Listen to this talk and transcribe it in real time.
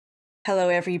Hello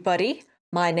everybody,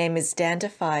 my name is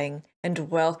Dandifying and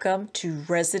welcome to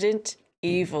Resident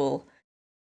Evil.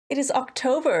 It is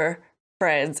October,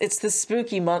 friends. It's the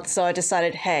spooky month, so I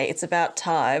decided, hey, it's about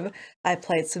time I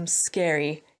played some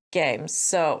scary games.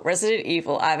 So, Resident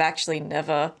Evil, I've actually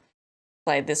never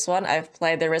played this one. I've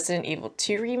played the Resident Evil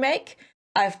 2 remake.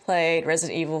 I've played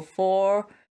Resident Evil 4,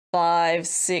 5,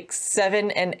 6,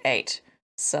 7, and 8.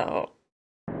 So...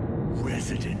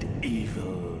 Resident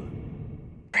Evil.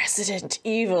 Resident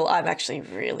Evil. I'm actually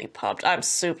really pumped. I'm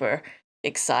super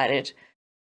excited.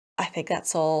 I think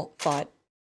that's all, but...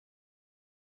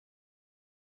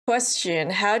 Question,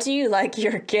 how do you like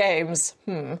your games?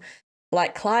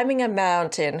 Like climbing a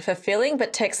mountain, fulfilling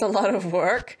but takes a lot of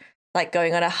work. Like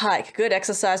going on a hike, good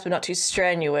exercise but not too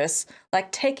strenuous.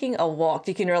 Like taking a walk,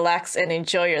 you can relax and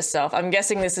enjoy yourself. I'm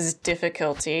guessing this is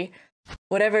difficulty.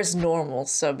 Whatever's normal,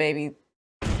 so maybe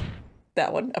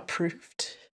that one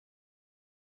approved.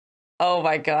 Oh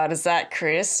my god, is that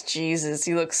Chris? Jesus,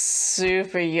 he looks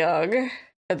super young.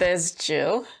 There's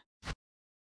Jill.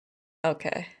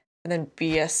 Okay. And then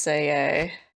BSAA.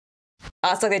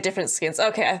 Oh, it's like they're different skins.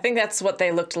 Okay, I think that's what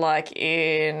they looked like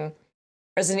in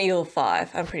Resident Evil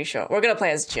 5, I'm pretty sure. We're gonna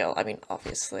play as Jill, I mean,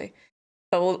 obviously.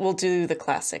 But we'll do the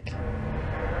classic.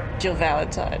 Jill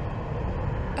Valentine.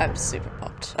 I'm super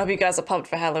pumped. I hope you guys are pumped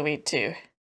for Halloween too.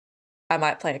 I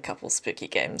might play a couple spooky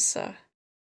games, so...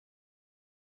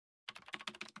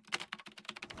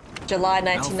 July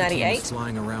 1998.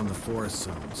 Flying around the forest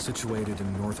zone situated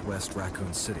in northwest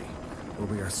Raccoon City, where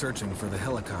we are searching for the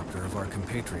helicopter of our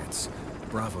compatriots,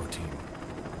 Bravo team,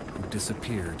 who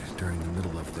disappeared during the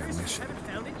middle of their mission. Haven't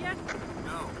found it yet?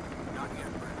 No, not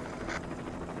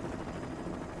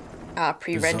yet.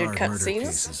 Pre-rendered Bizarre murder cutscenes.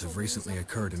 cases have recently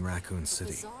occurred in Raccoon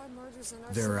City.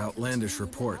 There are outlandish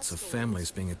reports of families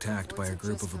being attacked by a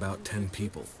group of about 10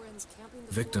 people.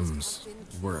 Victims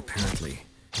were apparently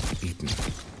eaten.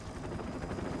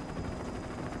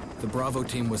 The Bravo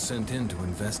team was sent in to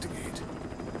investigate,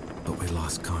 but we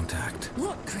lost contact.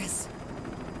 Look, Chris.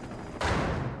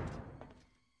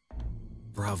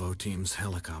 Bravo team's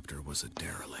helicopter was a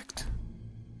derelict.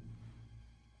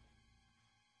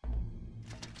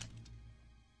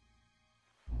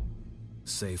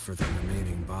 Save for the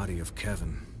remaining body of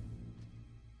Kevin.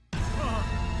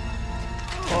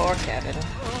 Poor Kevin.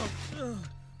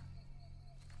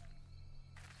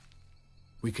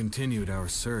 We continued our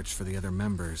search for the other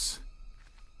members,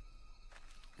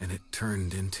 and it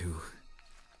turned into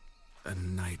a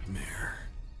nightmare.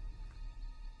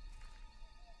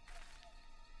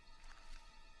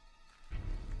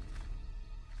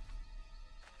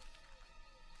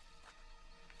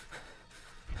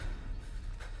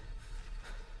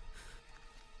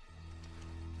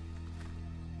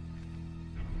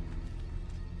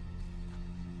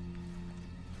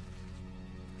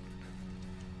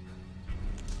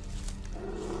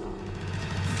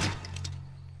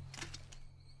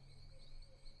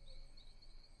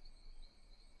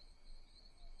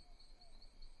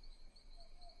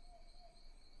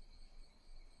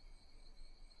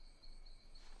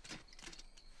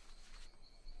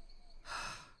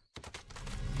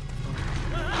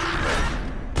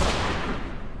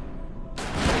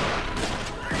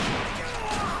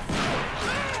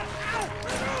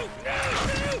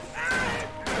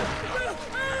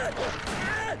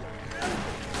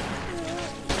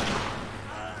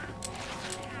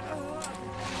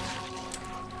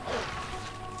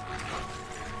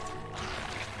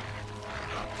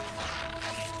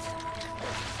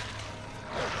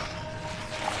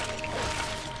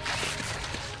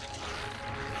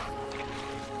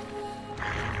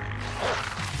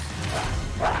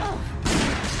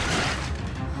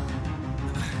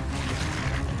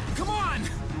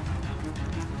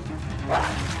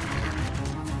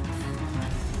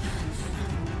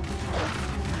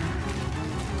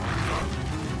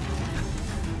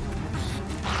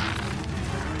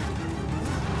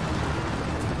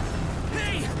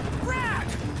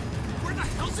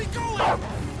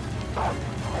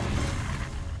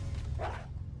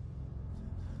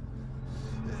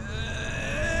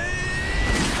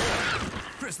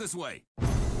 This way. Damn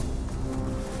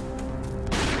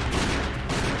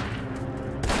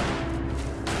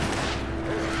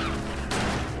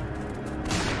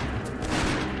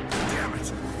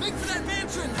it! Make for that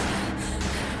mansion!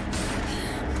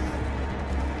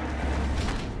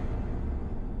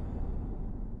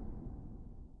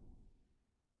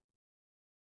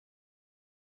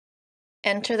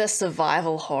 Enter the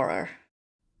survival horror.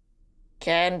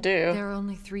 Can do. There are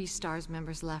only 3 STARS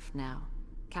members left now.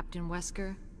 Captain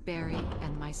Wesker, Barry,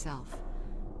 and myself.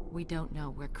 We don't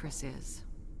know where Chris is.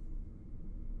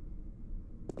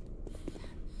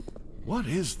 What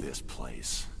is this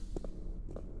place?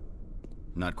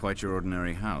 Not quite your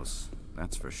ordinary house,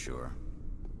 that's for sure.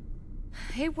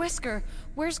 Hey, Wesker,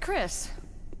 where's Chris?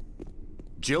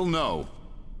 Jill, no!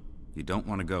 You don't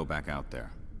want to go back out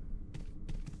there.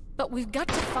 But we've got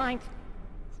to find...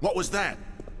 What was that?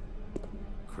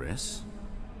 Chris?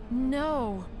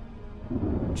 No.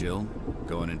 Jill,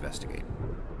 go and investigate.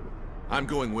 I'm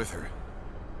going with her.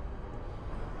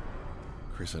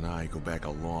 Chris and I go back a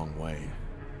long way.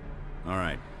 All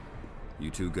right. You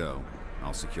two go.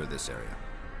 I'll secure this area.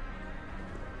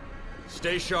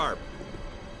 Stay sharp.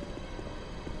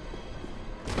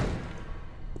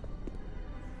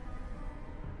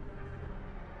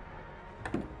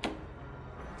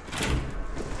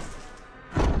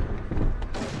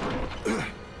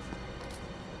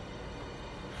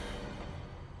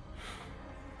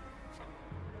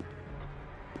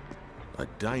 A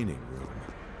dining room.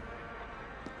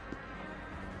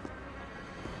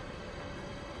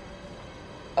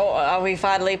 Oh, are we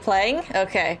finally playing?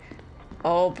 Okay.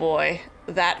 Oh boy,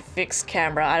 that fixed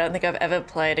camera. I don't think I've ever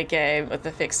played a game with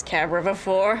a fixed camera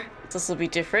before. This will be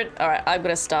different. Alright, I'm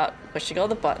gonna start pushing all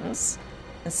the buttons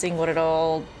and seeing what it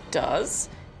all does.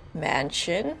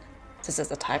 Mansion. This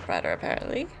is a typewriter,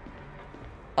 apparently.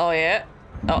 Oh yeah.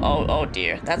 Oh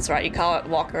dear. That's right, you can't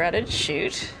walk around and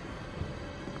shoot.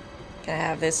 Can I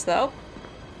have this though?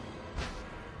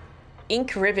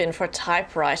 Ink ribbon for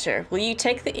typewriter. Will you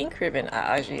take the ink ribbon?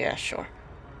 Yeah, sure.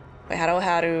 Wait,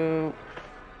 how do...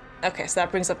 Okay, so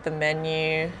that brings up the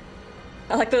menu.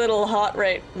 I like the little heart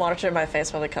rate monitor in my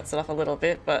face, probably cuts it off a little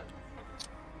bit, but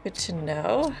good to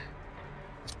know.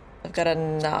 I've got a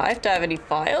knife. Do I have any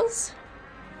files?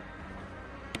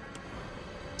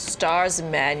 Stars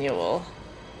manual.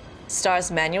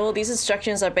 Stars manual. These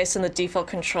instructions are based on the default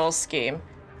control scheme.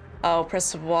 Oh,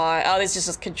 press Y. Oh, these are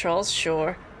just controls?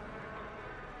 Sure.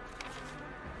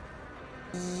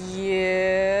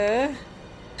 Yeah.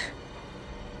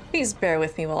 Please bear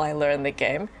with me while I learn the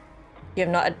game. You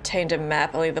have not obtained a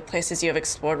map, only the places you have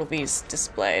explored will be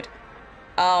displayed.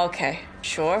 Oh, okay.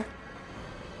 Sure.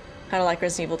 Kind of like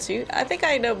Resident Evil 2. I think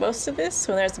I know most of this.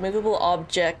 When there's a movable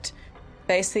object,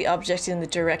 face the object in the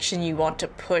direction you want to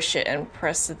push it and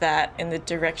press that in the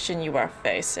direction you are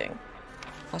facing.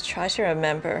 I'll try to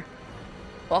remember.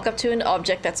 Walk up to an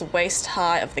object that's waist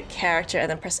high of the character and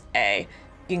then press A.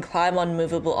 You can climb on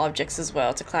movable objects as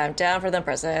well. To climb down for them,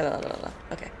 press A. Blah, blah, blah.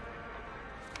 Okay.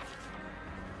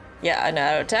 Yeah, I know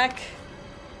how to attack.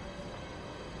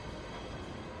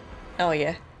 Oh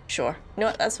yeah, sure. You know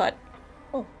what? That's fine.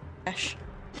 Oh, ash.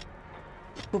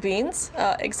 Beans.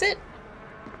 Exit.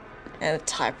 And a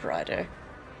typewriter.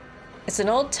 It's an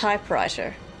old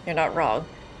typewriter. You're not wrong.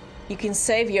 You can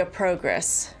save your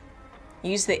progress.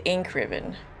 Use the ink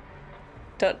ribbon.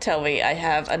 Don't tell me I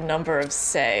have a number of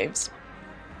saves.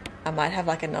 I might have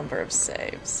like a number of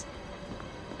saves.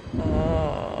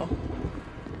 Oh.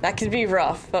 That could be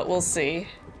rough, but we'll see.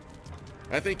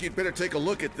 I think you'd better take a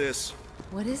look at this.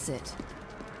 What is it?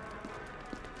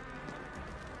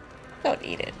 Don't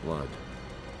eat it. Blood.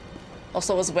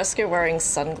 Also, was Wesker wearing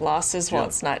sunglasses while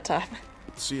it's nighttime?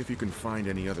 See if you can find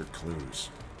any other clues.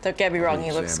 Don't get me wrong, I'm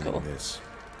he looks examining cool. This.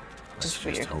 Just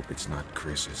Let's weird. hope it's not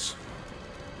Chris's.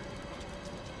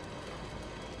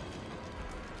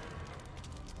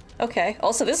 Okay,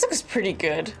 also this looks pretty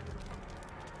good.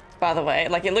 By the way,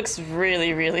 like it looks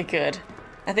really, really good.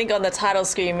 I think on the title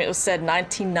screen it was said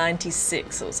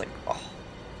 1996. So it was like, oh.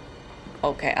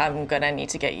 Okay, I'm gonna need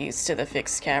to get used to the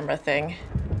fixed camera thing.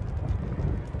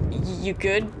 You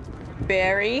good,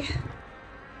 Barry?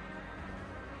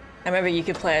 I remember you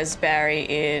could play as Barry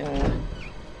in...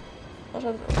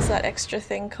 What's that extra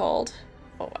thing called?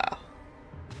 Oh, wow.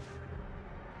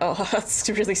 Oh, that's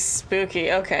really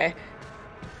spooky. Okay.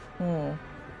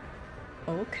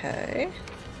 Okay.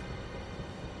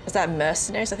 Is that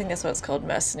Mercenaries? I think that's what it's called,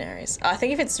 Mercenaries. I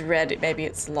think if it's red, maybe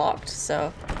it's locked,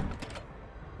 so...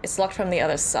 It's locked from the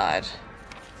other side.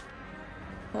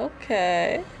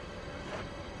 Okay.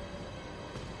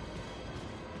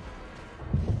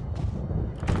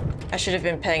 I should have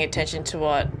been paying attention to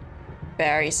what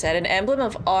Barry said. An emblem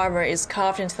of armor is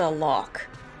carved into the lock.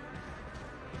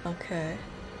 Okay.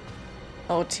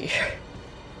 Oh dear.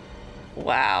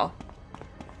 Wow.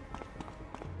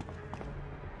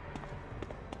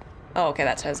 Oh, okay,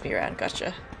 that turns me around.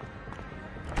 Gotcha.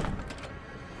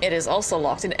 It is also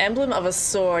locked. An emblem of a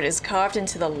sword is carved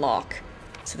into the lock.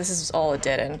 So this is all a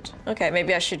dead end. Okay,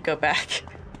 maybe I should go back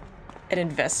and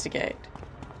investigate.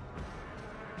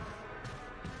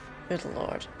 Good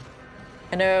lord.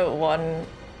 I know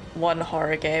one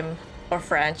horror game or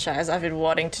franchise I've been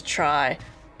wanting to try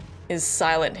is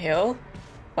Silent Hill,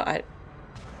 but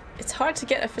It's hard to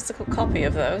get a physical copy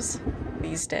of those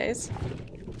these days.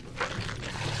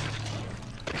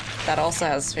 That also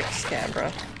has fixed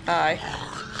camera. Hi.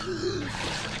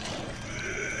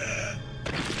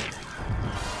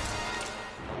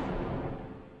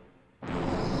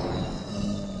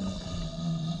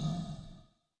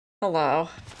 Hello.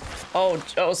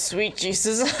 Oh, sweet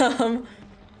Jesus. Well,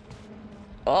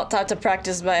 time to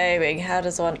practice my aiming. How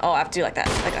does one? Oh, I have to do like that.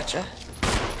 I gotcha.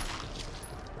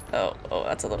 Oh,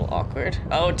 that's a little awkward.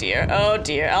 Oh dear.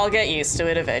 I'll get used to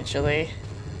it eventually.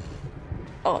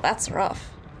 Oh, that's rough.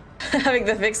 Having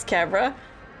the fixed camera.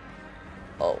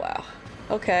 Oh wow.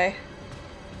 Okay.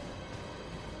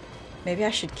 Maybe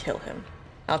I should kill him.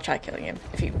 I'll try killing him.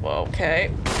 If he.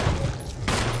 Okay.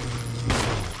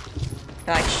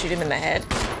 Can I shoot him in the head?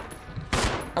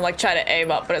 I'm like trying to aim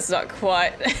up, but it's not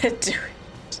quite doing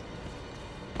it.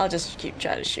 I'll just keep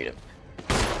trying to shoot him.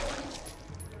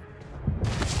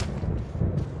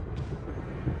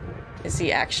 Is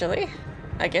he actually?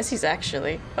 I guess he's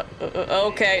actually.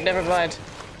 Okay, never mind.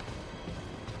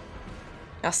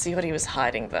 I'll see what he was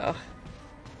hiding though.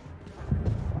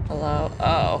 Hello?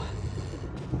 Oh.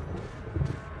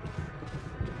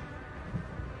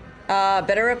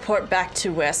 Better report back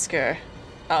to Wesker.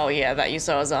 Oh yeah, that you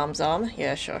saw a Zom.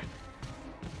 Yeah, sure.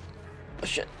 Oh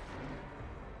shit.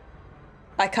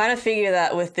 I kind of figure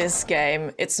that with this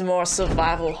game, it's more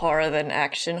survival horror than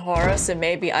action horror, so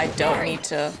maybe I don't need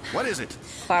to What is it?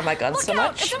 fire my gun so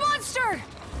much. It's a monster!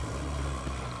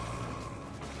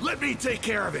 Let me take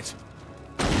care of it.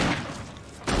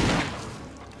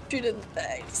 Shoot in the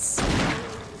face.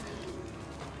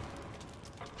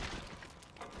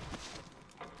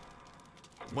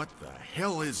 What the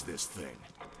hell is this thing?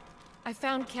 I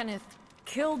found Kenneth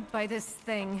killed by this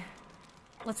thing.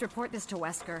 Let's report this to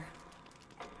Wesker.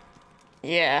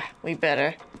 Yeah, we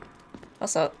better.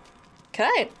 Also, can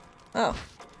I?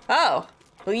 Oh.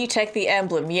 Will you take the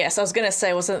emblem? Yes, I was gonna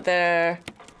say, wasn't there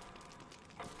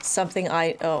something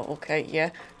oh, okay,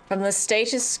 yeah. From the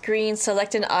status screen,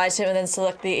 select an item and then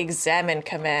select the examine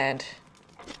command.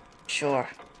 Sure.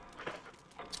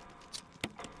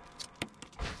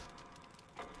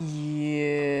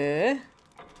 Yeah.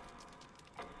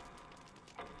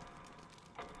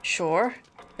 Sure.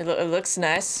 It looks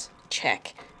nice.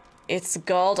 Check. It's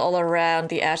gold all around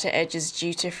the outer edges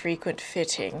due to frequent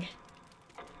fitting.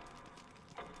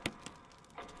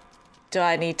 Do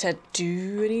I need to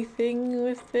do anything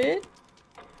with it?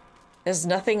 There's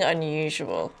nothing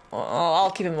unusual.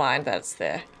 I'll keep in mind that it's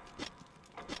there.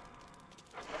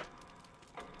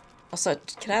 Also,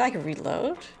 can I like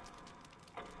reload?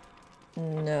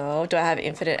 No. Do I have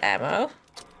infinite ammo?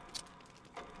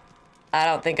 I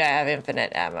don't think I have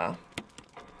infinite ammo.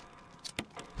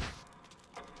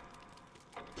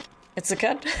 It's a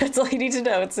gun? That's all you need to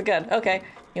know. It's a gun. Okay.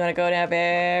 You wanna go now,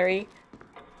 Barry?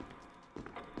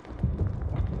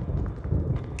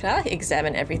 Can I like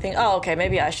examine everything? Oh, okay.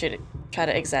 Maybe I should try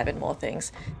to examine more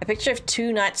things. A picture of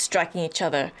two knights striking each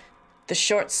other. The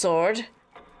short sword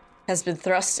has been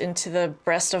thrust into the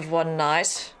breast of one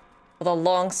knight, while the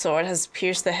long sword has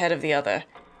pierced the head of the other.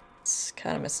 It's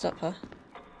kind of messed up, huh?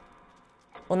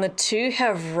 When the two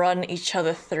have run each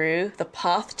other through, the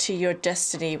path to your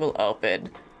destiny will open.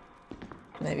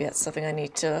 Maybe that's something I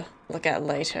need to look at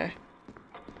later.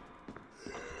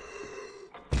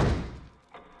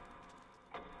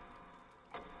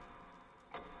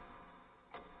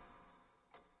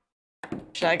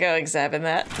 Should I go examine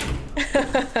that?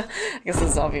 I guess the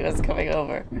zombie was coming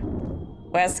over.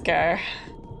 Wesker,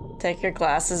 take your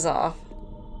glasses off.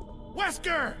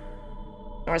 Wesker!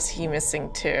 Or is he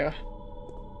missing too?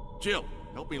 Jill,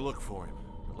 help me look for him.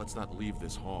 But let's not leave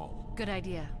this hall. Good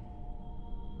idea.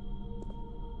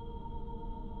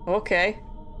 Okay.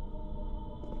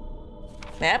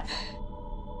 Map?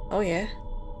 Oh yeah.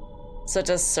 So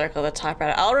just circle the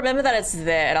typewriter. I'll remember that it's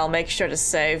there and I'll make sure to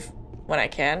save when I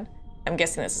can. I'm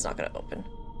guessing this is not gonna open.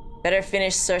 Better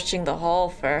finish searching the hall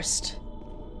first.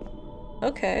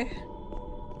 Okay.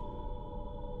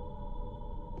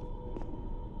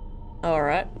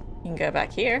 Alright, you can go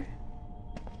back here.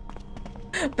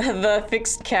 The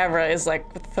fixed camera is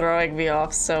like throwing me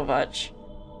off so much.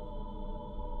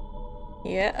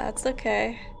 Yeah, that's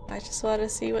okay. I just want to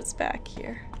see what's back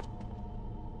here.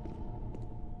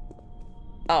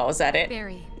 Oh, is that it?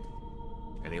 Barry.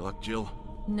 Any luck, Jill?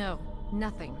 No,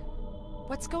 nothing.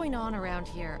 What's going on around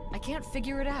here? I can't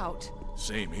figure it out.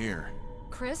 Same here.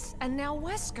 Chris, and now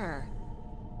Wesker.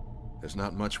 There's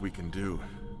not much we can do.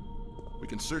 We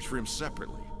can search for him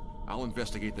separately. I'll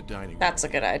investigate the dining room. That's a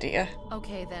good idea.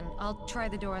 Okay then, I'll try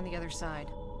the door on the other side.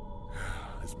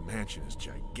 This mansion is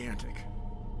gigantic.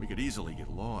 We could easily get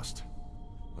lost.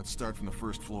 Let's start from the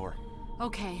first floor.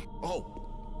 Okay.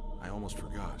 Oh, I almost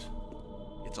forgot.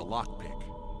 It's a lockpick.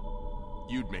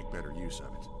 You'd make better use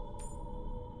of it.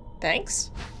 Thanks.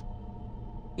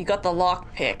 You got the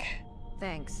lockpick.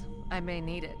 Thanks. I may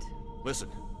need it.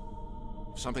 Listen,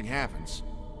 if something happens,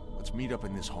 let's meet up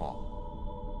in this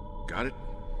hall. Got it?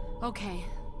 Okay.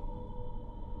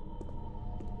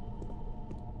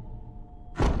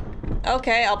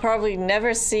 Okay, I'll probably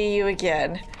never see you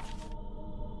again.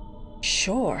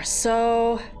 Sure,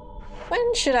 so...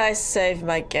 when should I save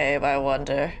my game, I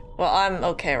wonder? Well, I'm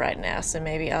okay right now, so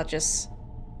maybe I'll just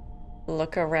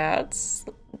look around.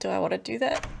 Do I want to do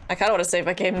that? I kind of want to save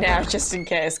my game now, just in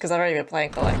case, because I've already been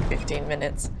playing for like 15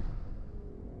 minutes.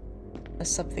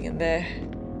 There's something in there.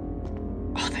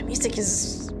 Oh, that music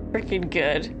is freaking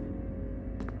good.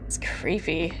 It's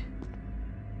creepy.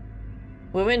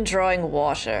 Women drawing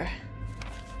water.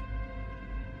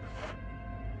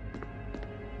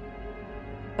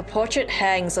 A portrait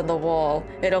hangs on the wall.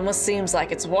 It almost seems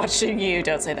like it's watching you.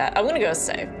 Don't say that. I'm gonna go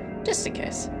save, just in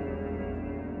case.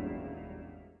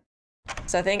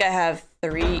 So I think I have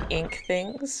 3 ink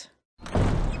things.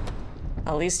 I'll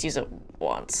at least use it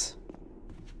once.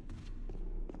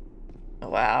 Oh,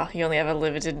 wow, you only have a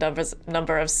limited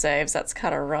number of saves. That's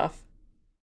kind of rough.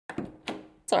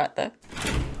 It's alright though.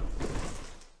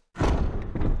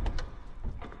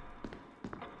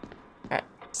 Alright,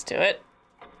 let's do it.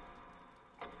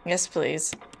 Yes,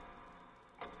 please.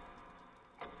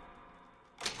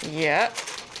 Yeah.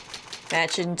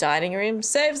 Mansion dining room.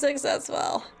 Save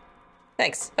successful.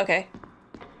 Thanks. Okay.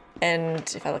 And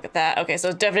if I look at that, okay, so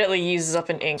it definitely uses up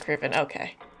an ink ribbon.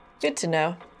 Okay. Good to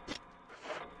know.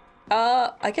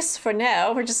 I guess for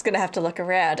now, we're just gonna have to look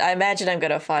around. I imagine I'm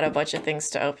gonna find a bunch of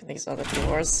things to open these other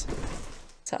doors.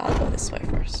 So I'll go this way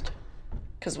first.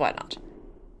 Because why not?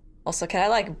 Also, can I,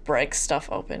 like, break stuff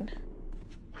open?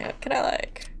 Yeah, can I,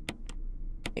 like,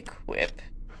 equip?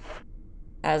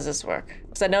 How does this work?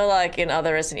 Because I know, like, in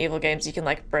other Resident Evil games, you can,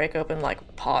 like, break open,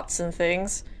 like, pots and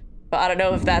things. But I don't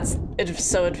know if that's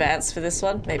so advanced for this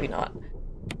one. Maybe not.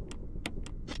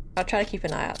 I'll try to keep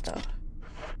an eye out, though.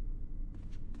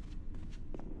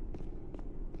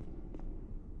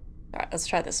 Alright, let's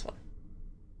try this one.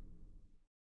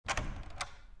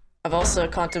 I've also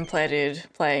contemplated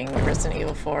playing Resident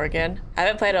Evil 4 again. I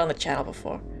haven't played it on the channel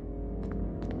before.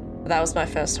 But that was my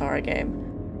first horror game.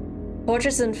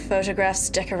 Portraits and photographs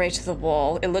decorate the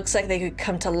wall. It looks like they could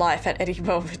come to life at any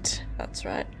moment. That's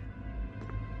right.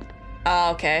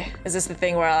 Oh, okay. Is this the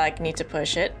thing where I, like, need to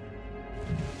push it?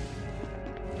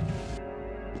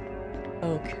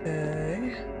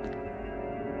 Okay.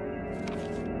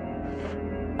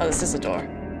 Oh, this is a door.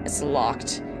 It's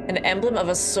locked. An emblem of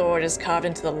a sword is carved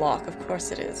into the lock. Of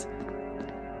course it is.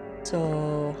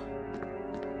 So...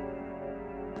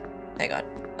 hang on.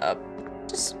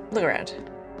 Just look around.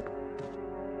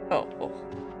 Oh.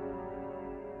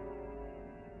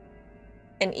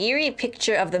 An eerie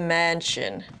picture of the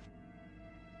mansion.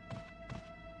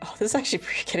 Oh, this is actually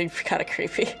getting kind of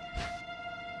creepy.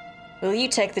 Will you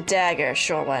take the dagger?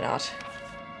 Sure, why not?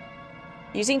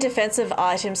 Using defensive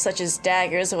items such as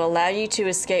daggers will allow you to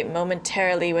escape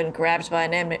momentarily when grabbed by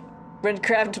an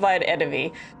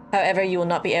enemy. However, you will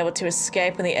not be able to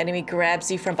escape when the enemy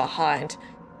grabs you from behind.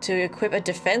 To equip a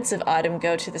defensive item,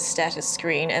 go to the status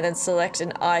screen and then select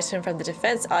an item from the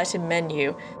defense item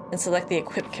menu and select the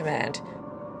equip command.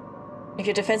 If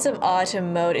your defensive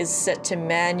item mode is set to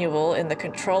manual in the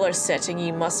controller setting,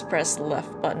 you must press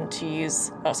left button to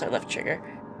use, left trigger,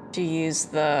 to use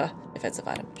the defensive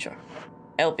item, sure.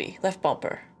 LB, left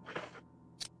bumper.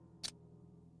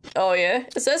 Oh yeah,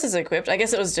 it says it's equipped. I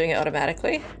guess it was doing it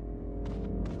automatically.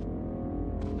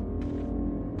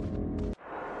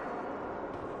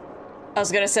 I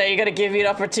was gonna say, you're gonna give me an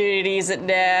opportunity to use it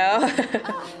now.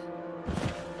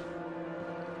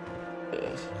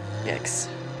 Yikes.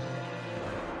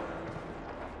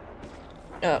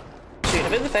 Oh, shoot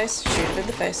him in the face, shoot him in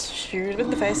the face, shoot him in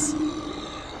the face.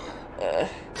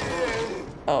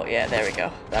 Oh yeah, there we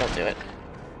go. That'll do it.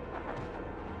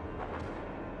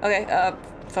 Okay,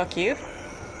 fuck you.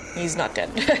 He's not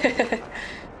dead.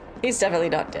 He's definitely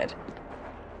not dead.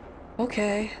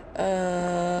 Okay,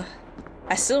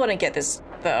 I still want to get this,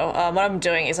 though. What I'm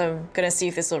doing is I'm gonna see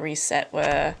if this will reset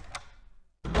where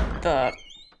the...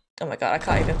 oh my god, I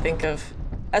can't even think of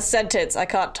a sentence. I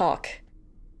can't talk.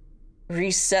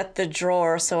 Reset the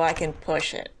drawer so I can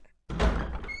push it.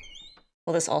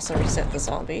 Will this also reset the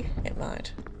zombie? It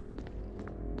might.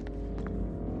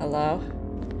 Hello?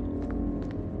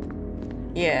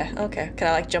 Yeah, okay. Can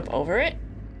I, like, jump over it?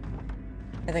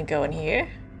 And then go in here?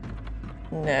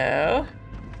 No.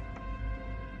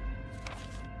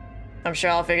 I'm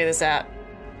sure I'll figure this out.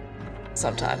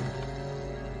 sometime.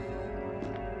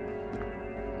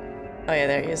 Oh yeah,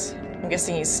 there he is. I'm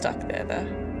guessing he's stuck there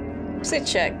though. Just gonna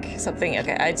check something.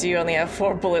 Okay, I do only have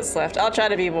 4 bullets left. I'll try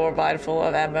to be more mindful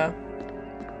of ammo.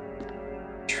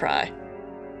 Try.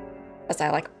 As I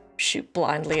like shoot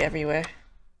blindly everywhere.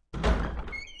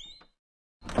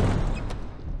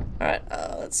 Alright,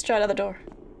 let's try another door.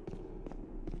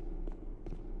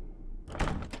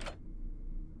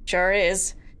 Sure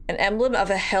is. An emblem of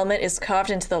a helmet is carved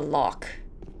into the lock.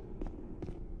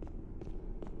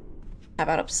 How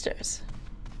about upstairs?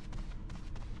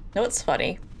 No, it's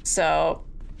funny. So,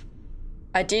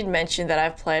 I did mention that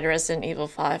I've played Resident Evil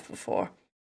 5 before.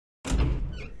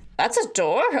 That's a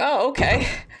door? Oh, okay.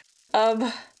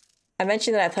 I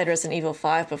mentioned that I played Resident Evil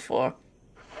 5 before.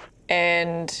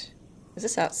 And... is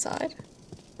this outside?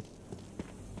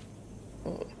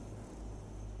 Ooh.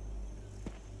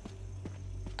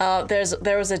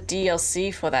 There was a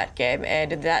DLC for that game,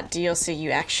 and in that DLC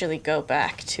you actually go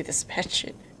back to this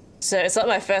mansion. So it's not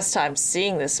my first time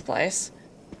seeing this place.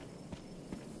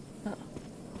 Oh.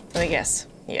 Let me guess.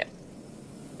 Yeah.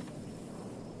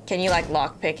 Can you like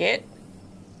lockpick it?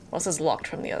 What's this locked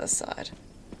from the other side?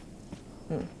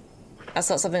 That's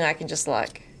not something I can just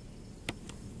like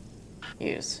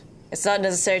use. It's not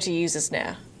necessary to use this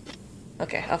now.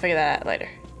 Okay, I'll figure that out later.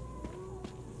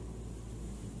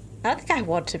 I don't think I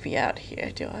want to be out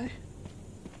here, do I?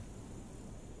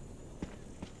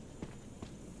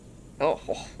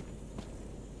 Oh.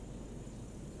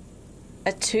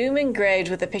 A tomb engraved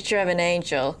with a picture of an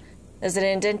angel. There's an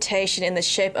indentation in the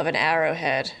shape of an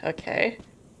arrowhead. Okay.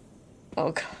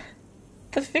 Oh god.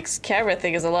 The fixed camera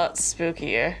thing is a lot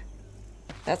spookier.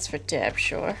 That's for damn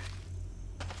sure.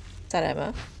 Is that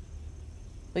Emma?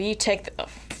 Will you take the— oh,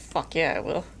 fuck yeah, I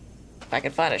will. If I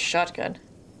can find a shotgun.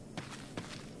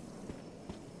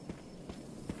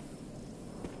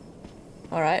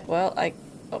 Alright, well,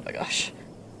 oh my gosh.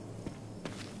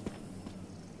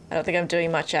 I don't think I'm doing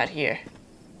much out here.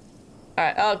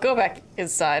 Alright, I'll go back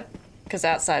inside, because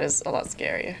outside is a lot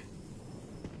scarier.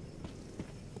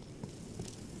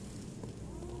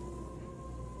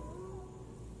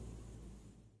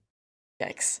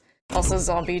 Yikes. Also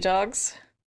zombie dogs.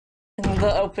 In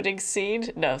the opening scene?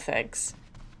 No thanks.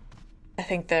 I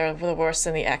think they're the worse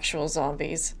than the actual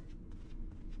zombies.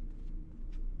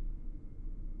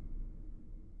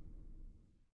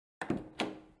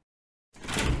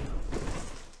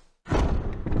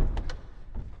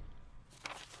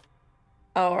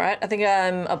 Alright, I think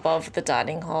I'm above the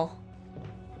dining hall.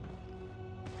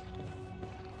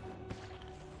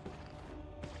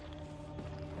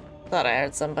 Thought I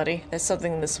heard somebody. There's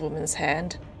something in this woman's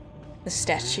hand. The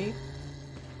statue.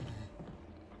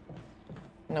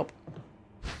 Nope.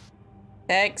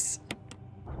 Thanks.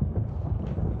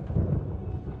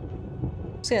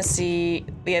 Just gonna see.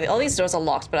 Yeah, all these doors are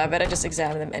locked, but I better just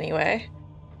examine them anyway.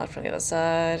 Locked from the other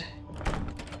side.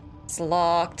 It's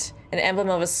locked. An emblem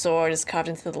of a sword is carved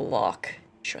into the lock.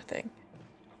 Sure thing.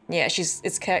 Yeah,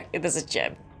 there's a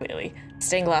gem, clearly.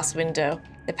 Stained glass window.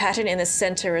 The pattern in the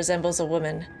center resembles a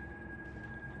woman.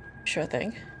 Sure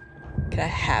thing. Can I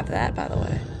have that, by the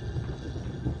way?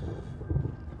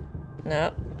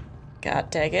 Nope. God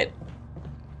dang it.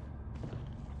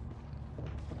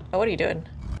 Oh, what are you doing?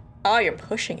 Oh, you're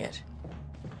pushing it.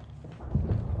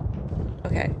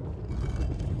 Okay.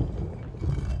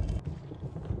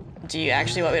 Do you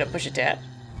actually want me to push it down?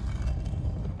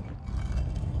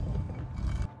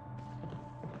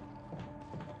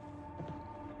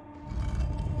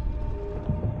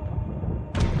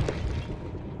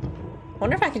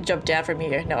 Wonder if I can jump down from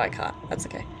here. No, I can't. That's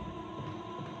okay.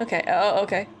 Okay. Oh,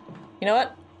 okay. You know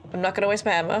what? I'm not gonna waste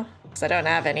my ammo, because I don't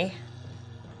have any.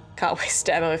 Can't waste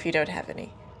ammo if you don't have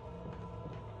any.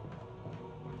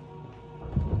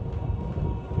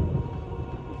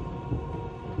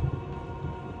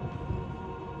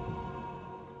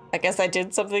 I guess I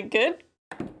did something good?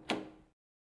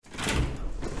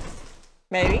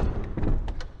 Maybe.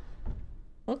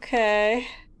 Okay.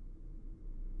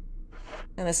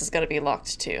 And this is gonna be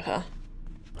locked too, huh?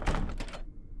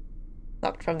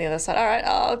 Locked from the other side. Alright,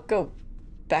 I'll go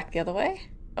back the other way.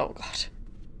 Oh god.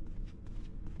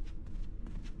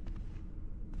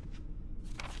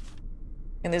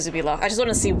 And this would be locked. I just want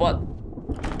to see what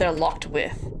they're locked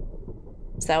with.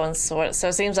 So that one's sword. So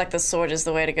it seems like the sword is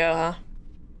the way to go, huh?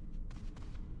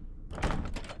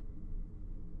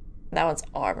 That one's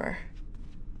armor.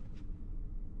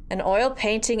 An oil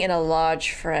painting in a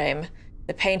large frame.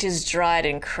 The paint is dried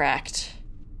and cracked.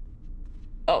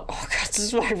 Oh god, this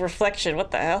is my reflection.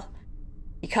 What the hell?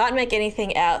 You can't make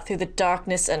anything out through the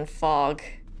darkness and fog.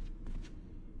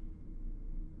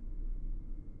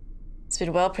 It's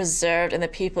been well preserved and the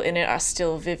people in it are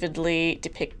still vividly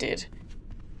depicted.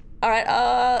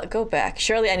 Alright, go back.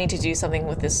 Surely I need to do something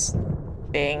with this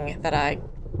thing that I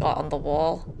got on the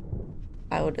wall,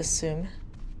 I would assume.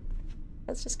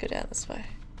 Let's just go down this way.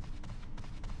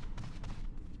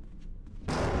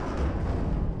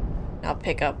 I'll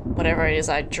pick up whatever it is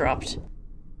I dropped.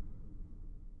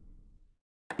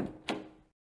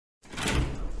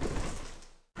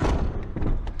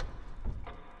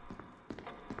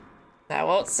 I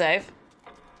won't save.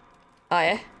 Oh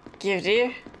yeah? Give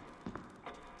dear.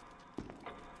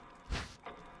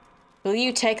 Will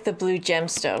you take the blue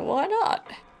gemstone? Why not?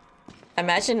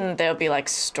 Imagine there'll be like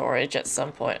storage at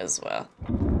some point as well.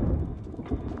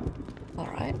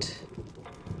 Alright.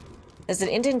 There's an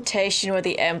indentation where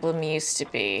the emblem used to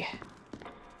be.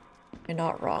 You're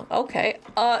not wrong. Okay.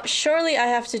 Surely I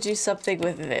have to do something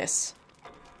with this.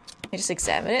 Let me just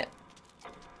examine it.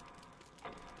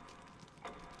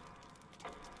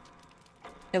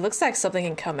 It looks like something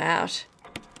can come out.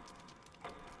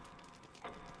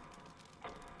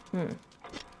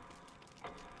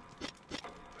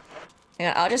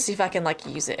 Yeah, I'll just see if I can like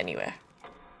use it anywhere.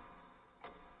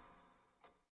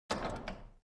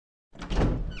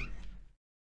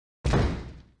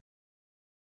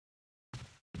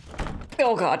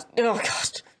 Oh god, oh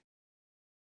god.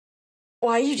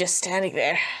 Why are you just standing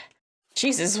there?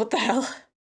 Jesus, what the hell?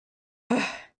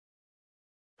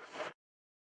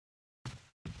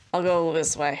 I'll go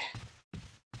this way.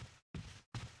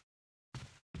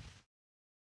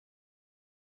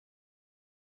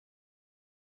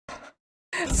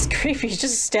 It's creepy, he's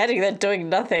just standing there doing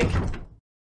nothing.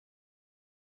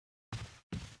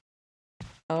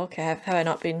 Okay, have I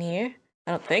not been here?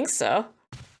 I don't think so.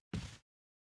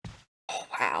 Oh,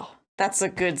 wow. That's a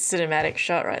good cinematic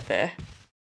shot right there.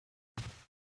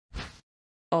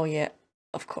 Oh yeah,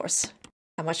 of course.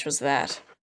 How much was that?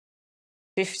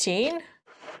 15?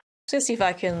 Let's just see if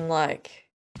I can, like...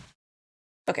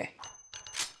 Okay.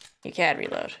 You can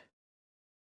reload.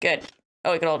 Good.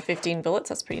 Oh, we can hold 15 bullets?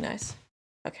 That's pretty nice.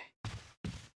 Okay.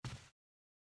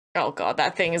 Oh god,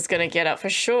 that thing is gonna get up for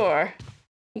sure.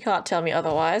 You can't tell me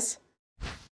otherwise.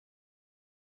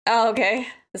 Oh, okay.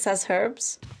 This has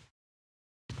herbs.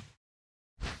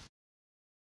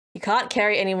 You can't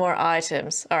carry any more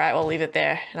items. Alright, we'll leave it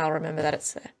there, and I'll remember that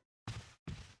it's there.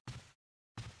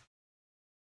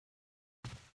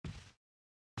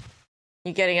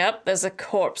 You getting up? There's a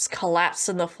corpse collapsed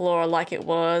on the floor like it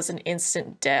was an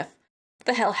instant death. What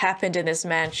the hell happened in this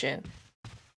mansion?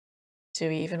 Do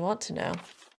we even want to know?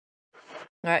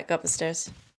 Alright, go up the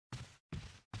stairs.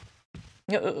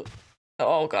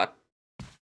 Oh god.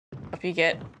 Up you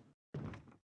get.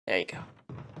 There you go.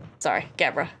 Sorry,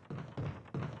 Gabra.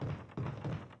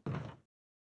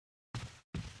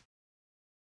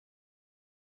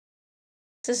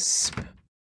 This is...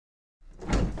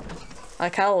 I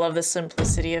kind of love the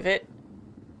simplicity of it.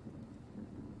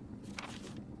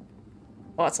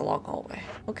 Oh, it's a long hallway.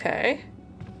 Okay.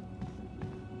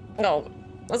 Oh,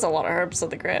 there's a lot of herbs on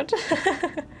the ground.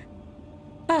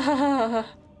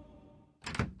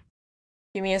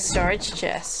 Give me a storage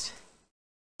chest.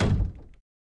 I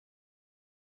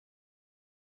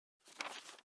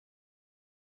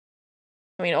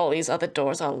mean, all these other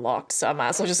doors are locked, so I might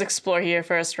as well just explore here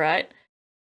first, right?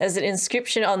 There's an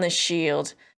inscription on the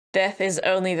shield. Death is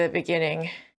only the beginning.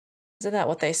 Isn't that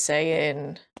what they say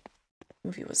in... What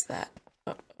movie was that?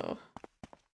 Uh-oh.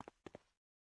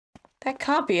 That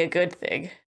can't be a good thing.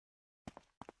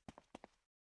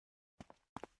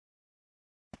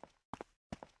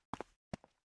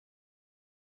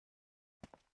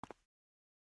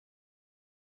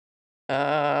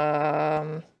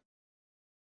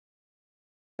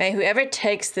 May whoever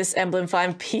takes this emblem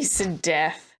find peace in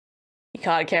death. You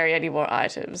can't carry any more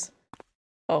items.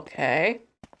 Okay.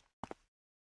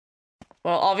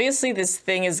 Well, obviously this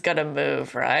thing is gonna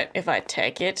move, right? If I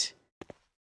take it.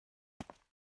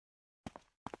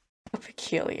 How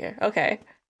peculiar. Okay.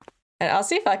 And I'll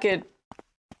see if I could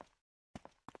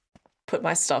put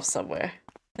my stuff somewhere.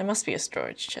 There must be a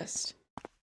storage chest.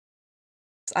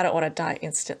 I don't want to die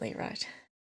instantly, right?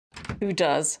 Who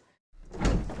does?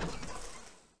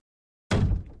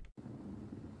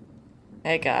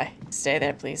 Hey guy, stay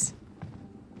there please.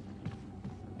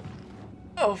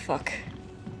 Oh fuck.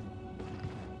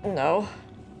 No.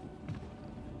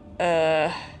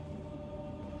 What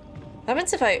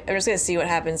happens if I'm just gonna see what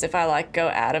happens if I like go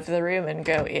out of the room and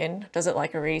go in. Does it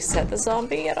like reset the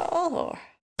zombie at all or?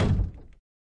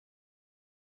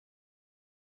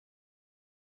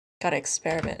 Gotta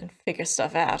experiment and figure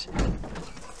stuff out.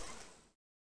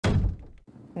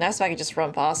 Nice if I could just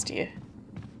run past you.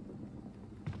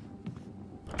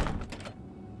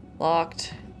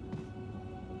 Locked.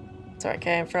 That's where I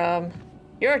came from.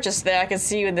 You're just there. I can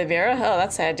see you in the mirror. Oh,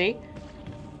 that's handy.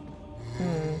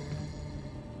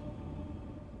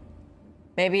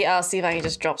 Maybe I'll see if I can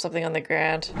just drop something on the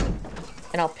ground.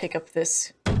 And I'll pick up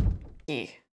this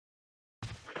key.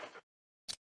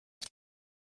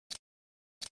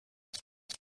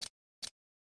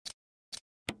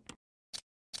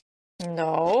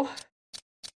 No.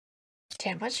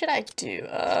 Damn, what should I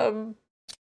do?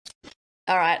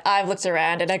 Alright, I've looked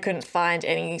around and I couldn't find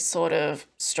any sort of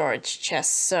storage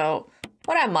chests, so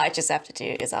what I might just have to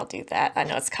do is I'll do that. I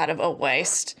know it's kind of a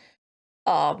waste,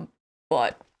 but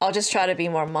I'll just try to be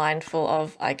more mindful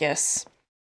of, I guess,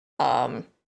 what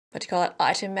do you call it?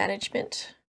 Item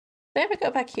management. Did I ever go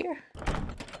back here?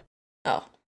 Oh.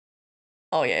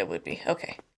 Oh yeah, it would be.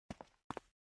 Okay.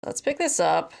 Let's pick this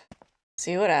up.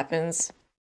 See what happens.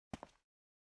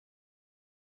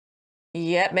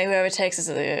 Yep, maybe whoever takes us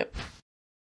to the...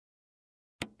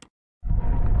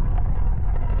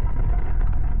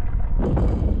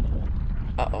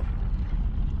 Uh-oh.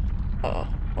 Uh-oh.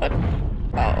 What?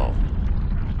 Uh-oh.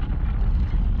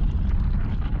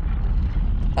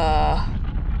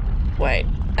 Wait.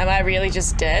 Am I really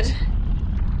just dead?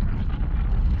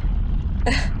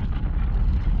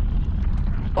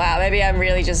 Wow, maybe I'm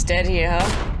really just dead here,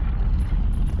 huh?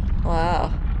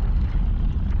 Wow.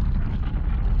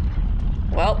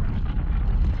 Well.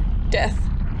 Death.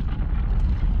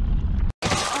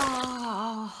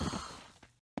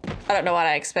 I don't know what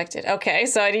I expected. Okay,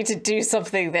 so I need to do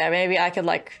something there. Maybe I could,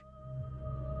 like,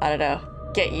 I don't know,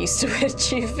 get used to it,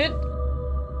 achievement.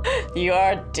 You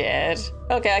are dead.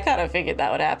 Okay, I kind of figured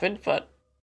that would happen, but...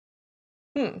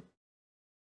 Wait,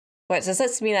 does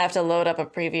this mean I have to load up a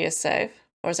previous save?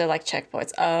 Or is there, like,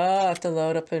 checkpoints? Oh, I have to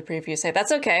load up a previous save.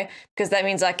 That's okay, because that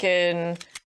means I can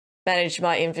manage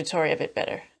my inventory a bit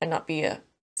better and not be a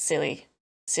silly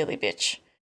bitch.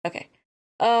 Okay.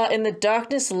 In the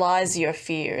darkness lies your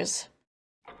fears.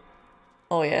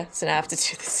 Oh yeah, so now I have to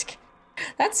do this again.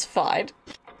 That's fine.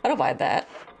 I don't mind that.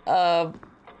 I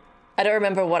don't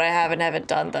remember what I have and haven't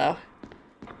done though.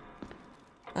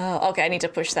 Oh, okay, I need to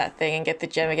push that thing and get the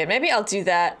gem again. Maybe I'll do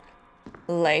that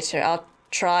later. I'll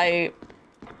try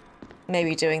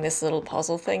maybe doing this little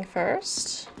puzzle thing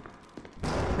first.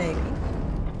 Maybe.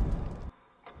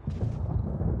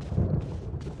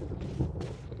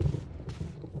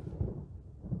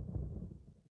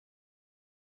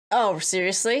 Oh,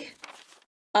 seriously?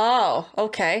 Oh,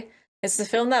 okay. It's the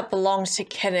film that belonged to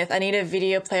Kenneth. I need a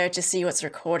video player to see what's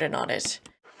recorded on it.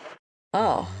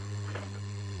 Oh.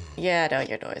 Yeah, no,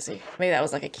 you're noisy. Maybe that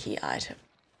was like a key item.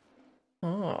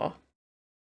 Oh.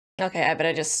 Okay, I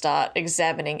better just start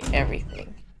examining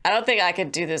everything. I don't think I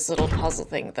could do this little puzzle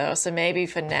thing though, so maybe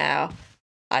for now,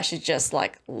 I should just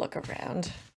like look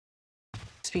around.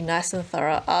 Just be nice and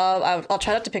thorough. I'll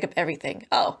try not to pick up everything.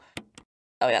 Oh.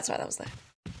 Oh, that's why that was there.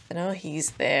 I know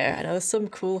he's there. I know there's some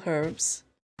cool herbs.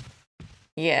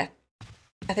 Yeah.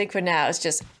 I think for now, it's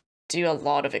just do a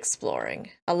lot of exploring.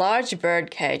 A large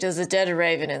bird cage. There's a dead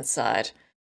raven inside.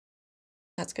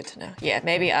 That's good to know. Yeah,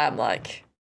 maybe I'm like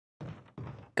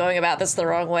going about this the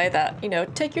wrong way. That, you know,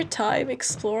 take your time,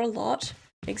 explore a lot,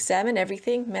 examine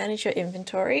everything, manage your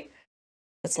inventory.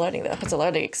 It's learning though. It's a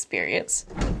learning experience.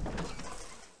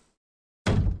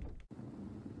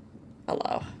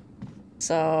 Hello.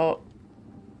 So,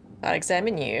 I'll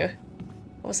examine you.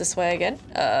 What was this way again?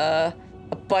 A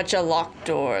bunch of locked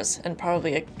doors and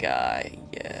probably a guy.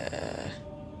 Yeah.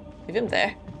 Leave him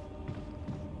there.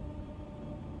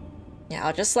 Yeah,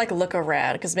 I'll just like look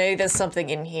around because maybe there's something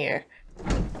in here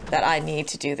that I need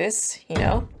to do this, you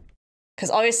know?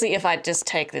 Because obviously if I just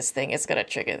take this thing, it's gonna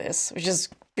trigger this,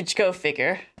 which go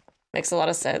figure. Makes a lot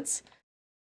of sense.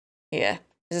 Yeah.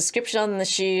 There's a description on the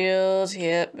shield.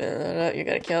 Yep. You're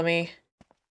gonna kill me.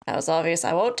 That was obvious.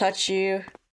 I won't touch you.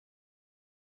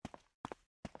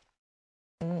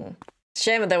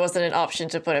 Shame that there wasn't an option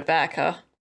to put it back, huh?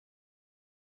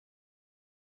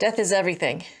 Death is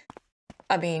everything.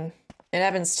 I mean, it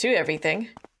happens to everything.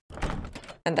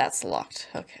 And that's locked.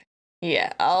 Okay.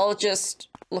 Yeah, I'll just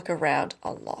look around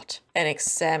a lot and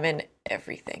examine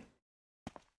everything.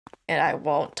 And I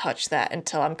won't touch that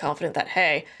until I'm confident that,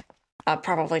 hey, I'm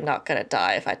probably not gonna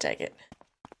die if I take it.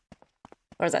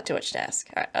 Or is that too much to ask?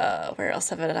 Alright, where else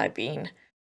haven't I been?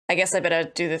 I guess I better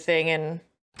do the thing and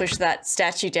push that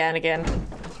statue down again.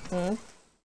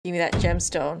 Give me that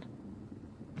gemstone.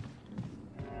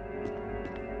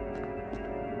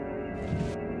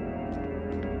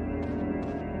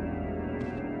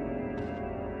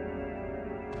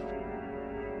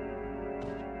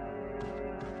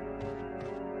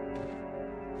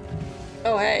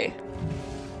 Oh, hey.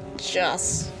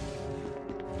 Just.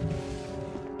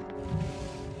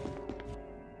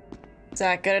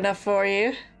 that good enough for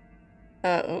you?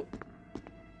 Oh.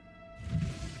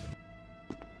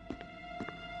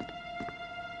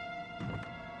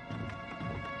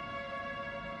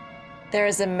 There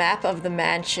is a map of the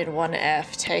mansion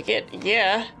 1F. Take it?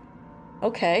 Yeah.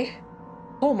 Okay.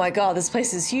 Oh my god, this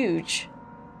place is huge.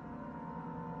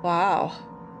 Wow.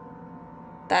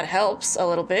 That helps a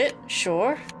little bit,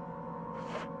 sure.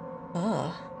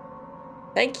 Oh.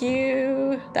 Thank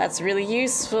you. That's really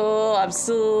useful. I'm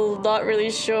still not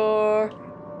really sure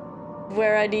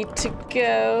where I need to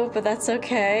go, but that's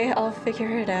okay. I'll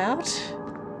figure it out.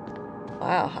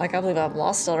 Wow, I can't believe I'm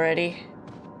lost already.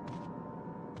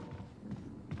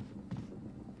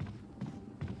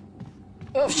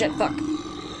 Oh shit, fuck.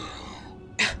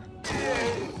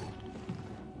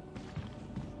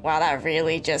 Wow, that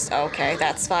really just... Okay,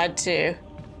 that's fine too.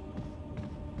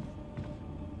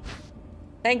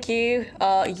 Thank you.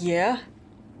 Yeah.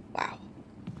 Wow.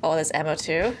 Oh, there's ammo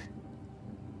too.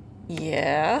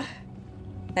 Yeah.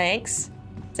 Thanks.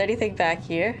 Is there anything back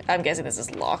here? I'm guessing this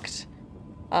is locked.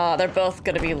 They're both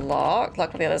gonna be locked.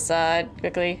 Lock on the other side,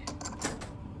 quickly.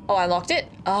 Oh, I locked it?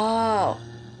 Oh.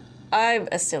 I'm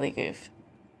a silly goof.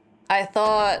 I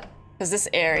thought, because this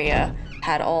area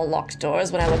had all locked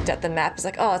doors, when I looked at the map, it's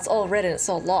like, oh, it's all red and it's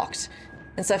all locked.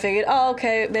 And so I figured, oh,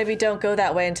 okay, maybe don't go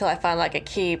that way until I find like a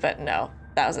key, but no.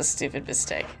 That was a stupid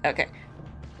mistake. Okay.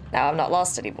 Now I'm not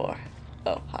lost anymore.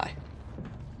 Oh, hi.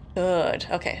 Good.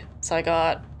 Okay, so I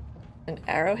got an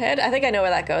arrowhead. I think I know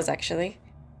where that goes, actually.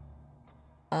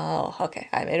 Oh, okay.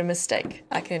 I made a mistake.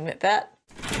 I can admit that.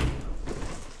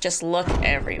 Just look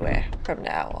everywhere from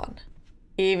now on.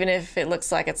 Even if it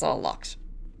looks like it's all locked.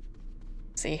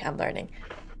 See, I'm learning.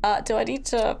 Do I need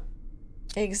to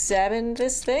examine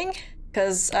this thing?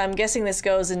 Because I'm guessing this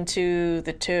goes into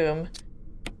the tomb.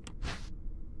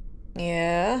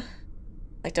 Yeah.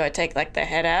 Like, do I take, like, the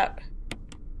head out?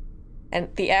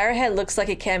 And the arrowhead looks like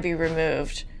it can be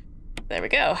removed. There we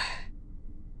go.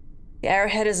 The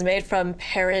arrowhead is made from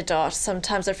peridot,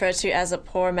 sometimes referred to as a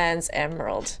poor man's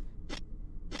emerald.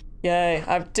 Yay,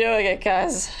 I'm doing it,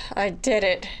 guys. I did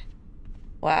it.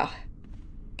 Wow.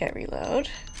 Get reload.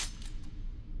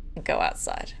 And go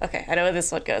outside. Okay, I know where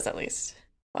this one goes at least.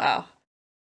 Wow.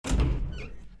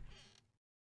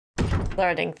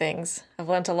 Learning things. I've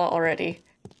learned a lot already.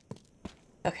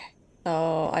 Okay.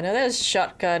 So, I know there's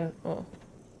shotgun... Oh,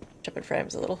 jumping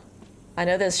frames a little. I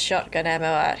know there's shotgun ammo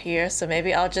out here, so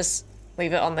maybe I'll just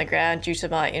leave it on the ground due to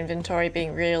my inventory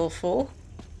being real full.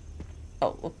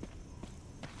 Oh, whoop.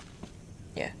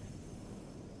 Yeah.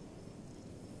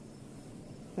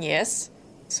 Yes.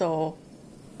 So,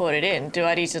 put it in. Do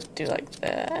I need to do like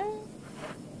that?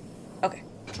 Okay.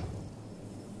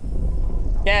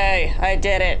 Yay, I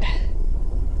did it.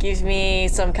 Give me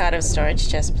some kind of storage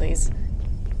chest, please.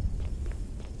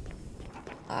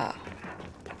 Ah.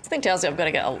 This thing tells me I'm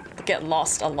gonna get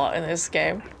lost a lot in this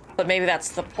game. But maybe that's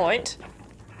the point.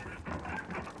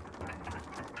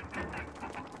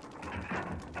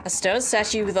 A stone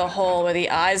statue with a hole where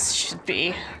the eyes should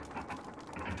be.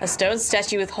 A stone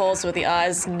statue with holes where the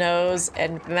eyes, nose,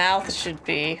 and mouth should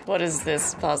be. What is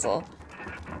this puzzle?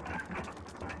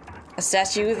 A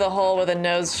statue with a hole where the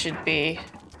nose should be.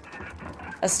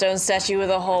 A stone statue with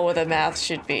a hole where the mouth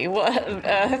should be. What on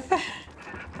earth?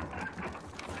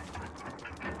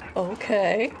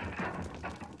 Okay.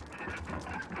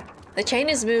 The chain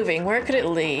is moving. Where could it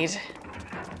lead?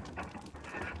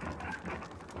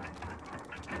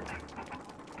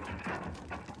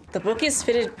 The book is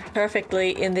fitted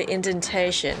perfectly in the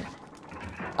indentation.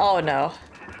 Oh no.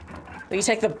 Will you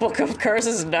take the Book of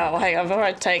Curses? No, hang on, before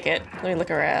I take it, let me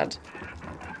look around.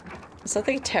 Is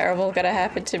something terrible gonna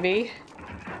happen to me?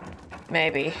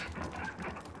 Maybe.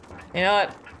 You know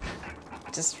what?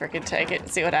 Just freaking take it and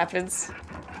see what happens.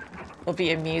 It'll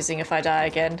be amusing if I die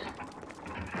again.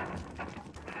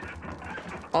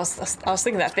 I was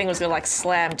thinking that thing was gonna like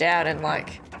slam down and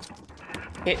like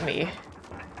hit me.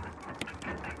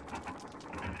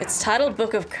 It's titled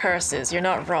Book of Curses. You're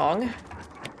not wrong.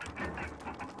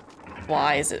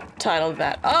 Why is it titled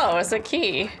that? Oh, it's a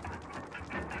key.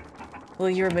 Will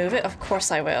you remove it? Of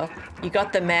course I will. You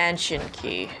got the mansion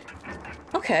key.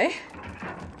 Okay.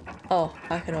 Oh,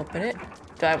 I can open it.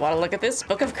 Do I want to look at this?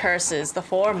 Book of Curses. The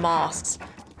Four Masks.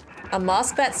 A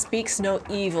mask that speaks no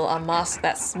evil. A mask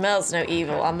that smells no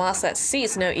evil. A mask that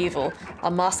sees no evil.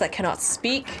 A mask that cannot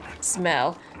speak,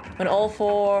 smell. When all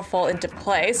four fall into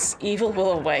place, evil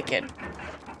will awaken.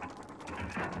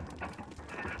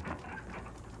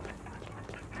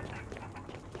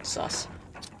 Sus.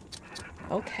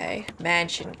 Okay.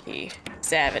 Mansion key.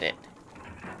 Examine it.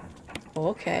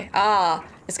 Okay. Ah,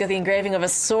 it's got the engraving of a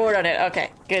sword on it.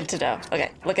 Okay, good to know.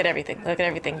 Okay, look at everything. Look at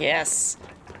everything. Yes.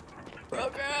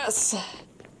 Progress.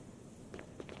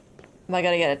 Am I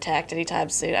gonna get attacked anytime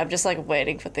soon? I'm just like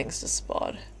waiting for things to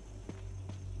spawn.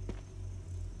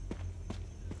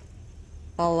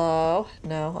 Hello?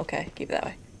 No? Okay, keep it that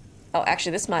way. Oh,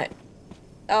 actually this might...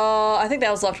 Oh, I think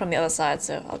that was locked from the other side,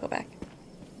 so I'll go back.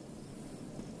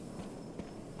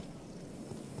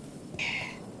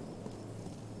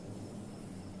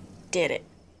 Did it.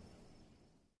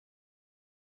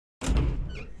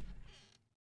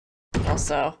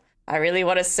 Also, I really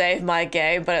want to save my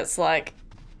game, but it's like...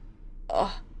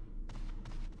 Oh.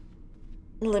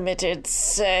 Limited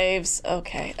saves.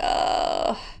 Okay,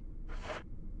 I'll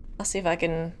see if I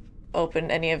can open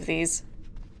any of these.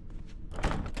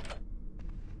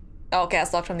 Oh, okay,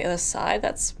 it's locked from the other side.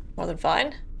 That's more than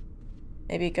fine.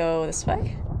 Maybe go this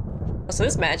way? Oh, so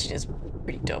this mansion is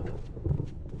pretty dope.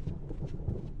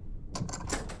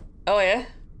 Oh, yeah?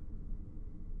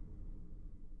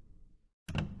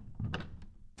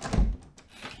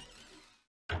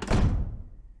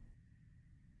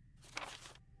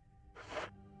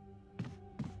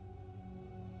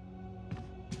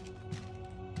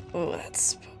 Oh, that's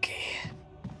spooky.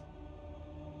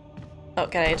 Oh,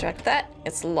 can I interact with that?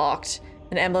 It's locked.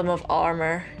 An emblem of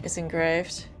armor is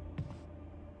engraved.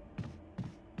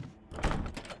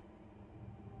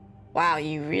 Wow,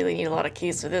 you really need a lot of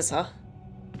keys for this, huh?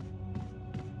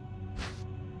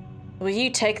 Will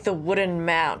you take the wooden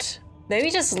mount?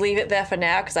 Maybe just leave it there for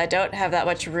now, because I don't have that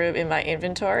much room in my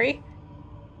inventory.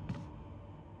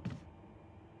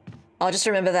 I'll just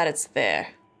remember that it's there.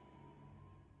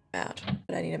 Mount.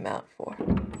 What I need a mount for.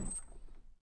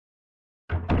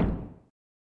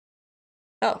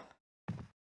 Oh.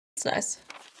 That's nice.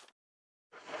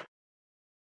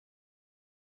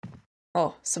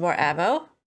 Oh, some more ammo?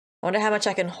 I wonder how much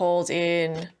I can hold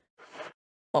in...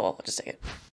 Oh, I'll just take it.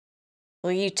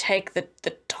 Will you take the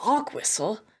dog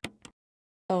whistle?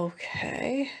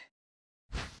 Okay.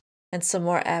 And some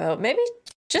more ammo. Maybe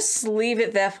just leave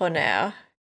it there for now.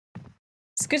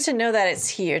 It's good to know that it's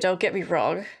here, don't get me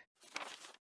wrong.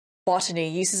 Botany,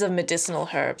 uses of medicinal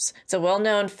herbs. It's a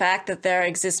well-known fact that there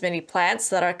exist many plants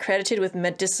that are credited with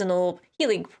medicinal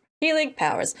healing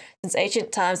powers. Since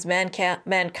ancient times,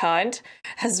 mankind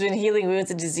has been healing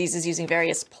wounds and diseases using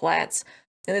various plants.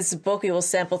 In this book, we will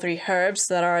sample 3 herbs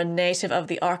that are a native of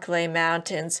the Arklay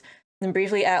Mountains and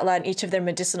briefly outline each of their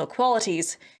medicinal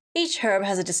qualities. Each herb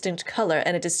has a distinct color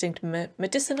and a distinct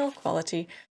medicinal quality.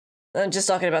 I'm just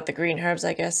talking about the green herbs,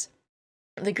 I guess.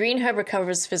 The green herb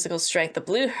recovers physical strength. The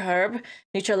blue herb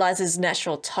neutralizes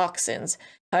natural toxins.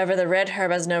 However, the red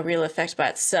herb has no real effect by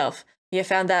itself. We have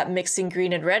found that mixing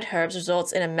green and red herbs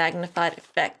results in a magnified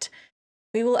effect.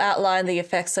 We will outline the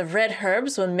effects of red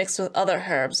herbs when mixed with other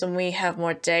herbs when we have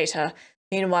more data.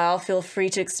 Meanwhile, feel free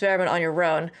to experiment on your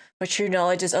own, but true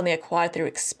knowledge is only acquired through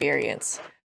experience.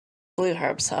 Blue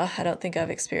herbs, huh? I don't think I've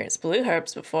experienced blue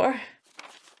herbs before.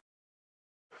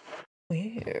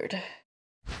 Weird.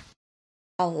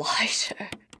 A lighter.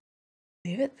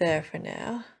 Leave it there for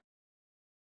now.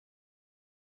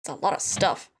 It's a lot of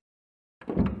stuff.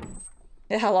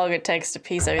 Look how long it takes to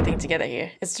piece everything together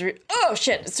here. It's oh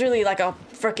shit! It's really like a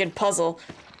frickin' puzzle.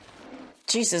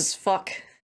 Jesus fuck.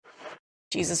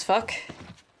 Jesus fuck.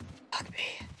 Fuck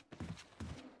me.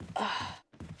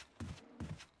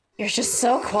 You're just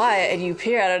so quiet and you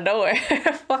appear out of nowhere.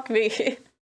 Fuck me.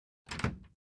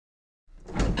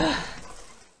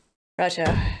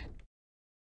 Righto.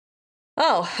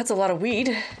 Oh, that's a lot of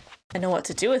weed. I know what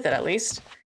to do with it, at least.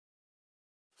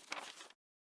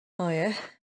 Oh, yeah.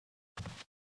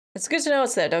 It's good to know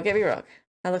it's there, don't get me wrong.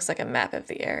 That looks like a map of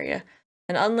the area.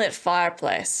 An unlit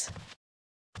fireplace.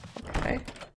 Okay.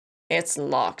 It's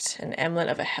locked. An emblem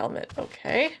of a helmet.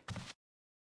 Okay.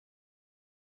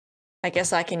 I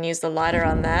guess I can use the lighter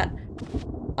on that.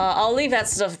 I'll leave that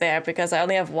stuff there because I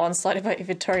only have 1 slot in my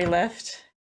inventory left.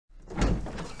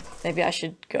 Maybe I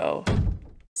should go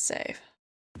save.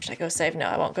 Should I go save? No,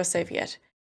 I won't go save yet.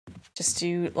 Just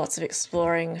do lots of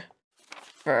exploring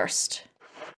first.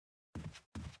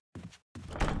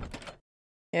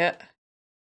 Yeah.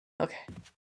 Okay.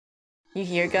 You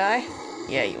here, guy?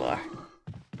 Yeah, you are.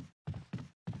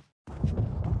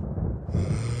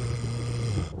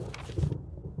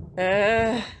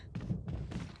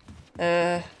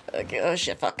 Okay, oh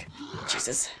shit, fuck.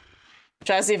 Jesus.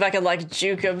 Try to see if I can, like,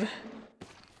 juke him.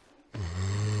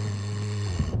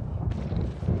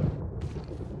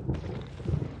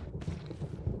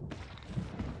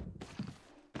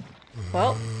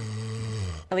 Well,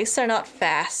 at least they're not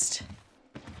fast.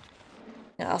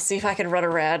 Yeah, I'll see if I can run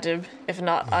around him. If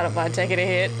not, I don't mind taking a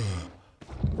hit.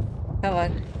 Come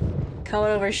on. Come on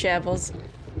over, Shambles.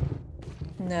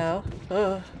 No.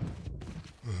 Ugh.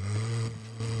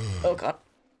 Oh god.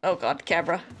 Oh god,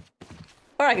 camera.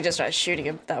 Or I could just try shooting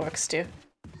him. That works too.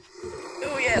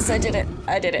 Oh yes, I did it.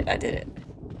 I did it. I did it.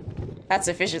 That's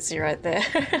efficiency right there.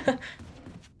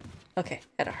 Okay,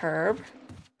 got a herb.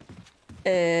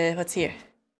 What's here?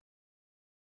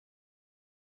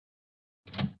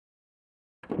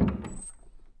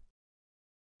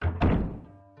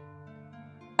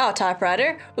 Oh,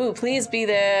 typewriter. Ooh, please be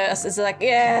there. It's like,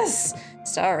 yes!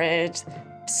 Storage.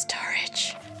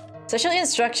 Storage. Special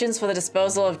instructions for the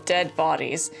disposal of dead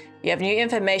bodies. You have new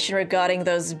information regarding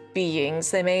those beings.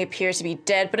 They may appear to be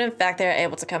dead, but in fact they are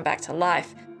able to come back to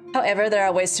life. However, there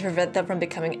are ways to prevent them from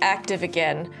becoming active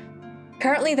again.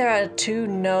 Currently, there are 2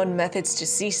 known methods to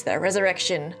cease their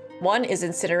resurrection. 1 is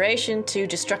incineration, 2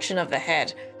 destruction of the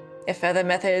head. If further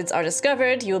methods are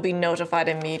discovered, you will be notified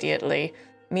immediately.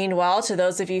 Meanwhile, to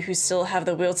those of you who still have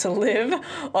the will to live,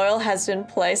 oil has been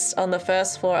placed on the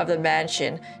first floor of the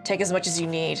mansion. Take as much as you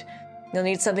need. You'll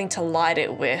need something to light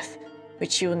it with,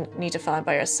 which you'll need to find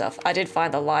by yourself. I did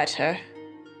find the lighter.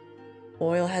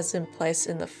 Oil has been placed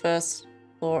in the first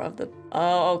floor of the...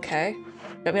 Oh, okay.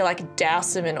 Let me like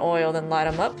douse him in oil, then light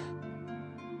him up.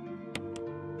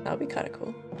 That would be kind of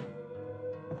cool.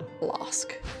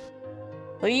 Flask.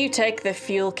 Will you take the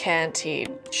fuel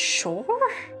canteen?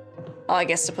 Sure. Oh, I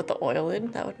guess to put the oil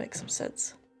in, that would make some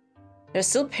sense. There's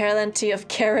still plenty of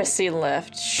kerosene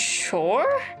left.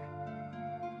 Sure.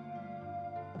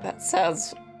 That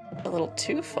sounds a little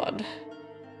too fun.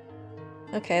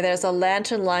 Okay, there's a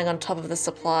lantern lying on top of the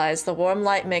supplies. The warm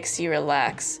light makes you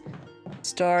relax.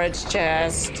 Storage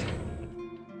chest.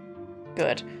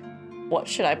 Good. What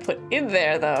should I put in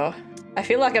there, though? I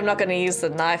feel like I'm not going to use the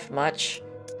knife much.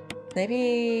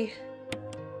 Maybe...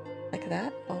 like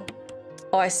that? Oh.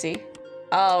 Oh, I see.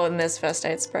 Oh, and there's first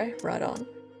aid spray. Right on.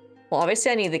 Well,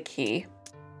 obviously I need the key.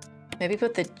 Maybe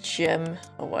put the gem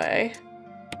away.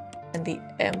 And the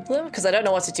emblem? Because I don't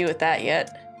know what to do with that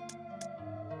yet.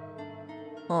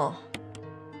 Oh.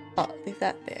 Oh, leave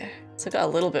that there. So I've got a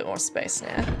little bit more space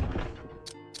now.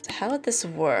 So how would this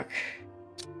work?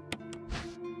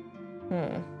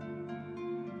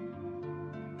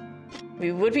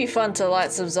 It would be fun to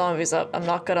light some zombies up, I'm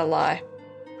not gonna lie.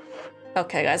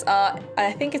 Okay guys,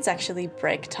 I think it's actually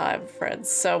break time, friends.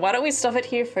 So why don't we stop it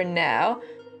here for now?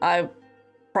 I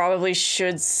probably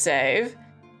should save.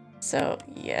 So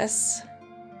yes,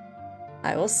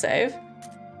 I will save.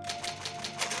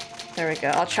 There we go.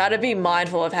 I'll try to be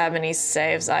mindful of how many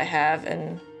saves I have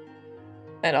and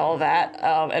all that,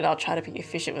 and I'll try to be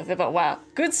efficient with it. But wow,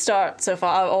 good start so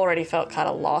far. I already felt kind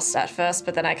of lost at first,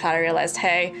 but then I kind of realized,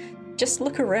 hey, just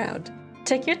look around.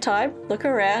 Take your time, look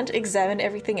around, examine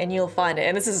everything, and you'll find it.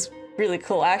 And this is really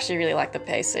cool. I actually really like the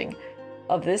pacing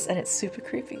of this, and it's super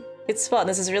creepy. It's fun.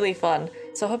 This is really fun.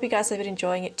 So I hope you guys have been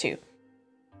enjoying it too.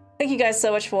 Thank you guys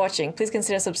so much for watching. Please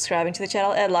consider subscribing to the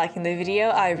channel and liking the video.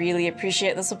 I really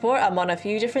appreciate the support. I'm on a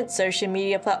few different social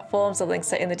media platforms. The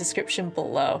links are in the description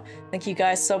below. Thank you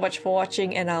guys so much for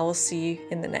watching, and I will see you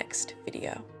in the next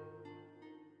video.